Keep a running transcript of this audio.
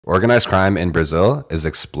Organized crime in Brazil is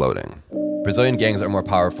exploding. Brazilian gangs are more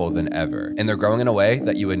powerful than ever, and they're growing in a way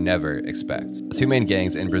that you would never expect. The two main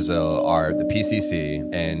gangs in Brazil are the PCC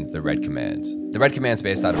and the Red Command. The Red Command is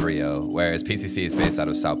based out of Rio, whereas PCC is based out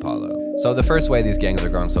of Sao Paulo. So the first way these gangs are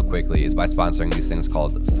growing so quickly is by sponsoring these things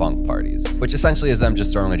called funk parties, which essentially is them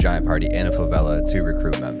just throwing a giant party in a favela to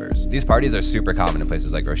recruit members. These parties are super common in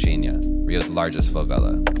places like Rocinha, Rio's largest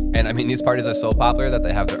favela. And I mean, these parties are so popular that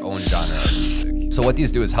they have their own genre of music. So what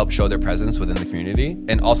these do is help show their presence within the community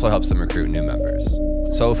and also helps them recruit new members.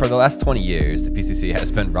 So for the last 20 years, the PCC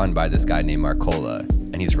has been run by this guy named Marcola,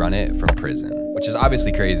 and he's run it from prison, which is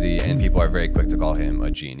obviously crazy, and people are very quick to call him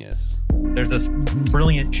a genius. There's this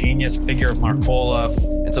brilliant genius figure of Marcola.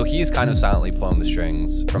 And so he's kind of silently pulling the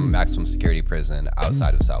strings from a maximum security prison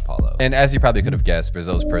outside of Sao Paulo. And as you probably could have guessed,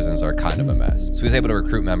 Brazil's prisons are kind of a mess. So he's able to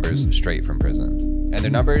recruit members straight from prison. And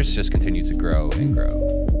their numbers just continue to grow and grow.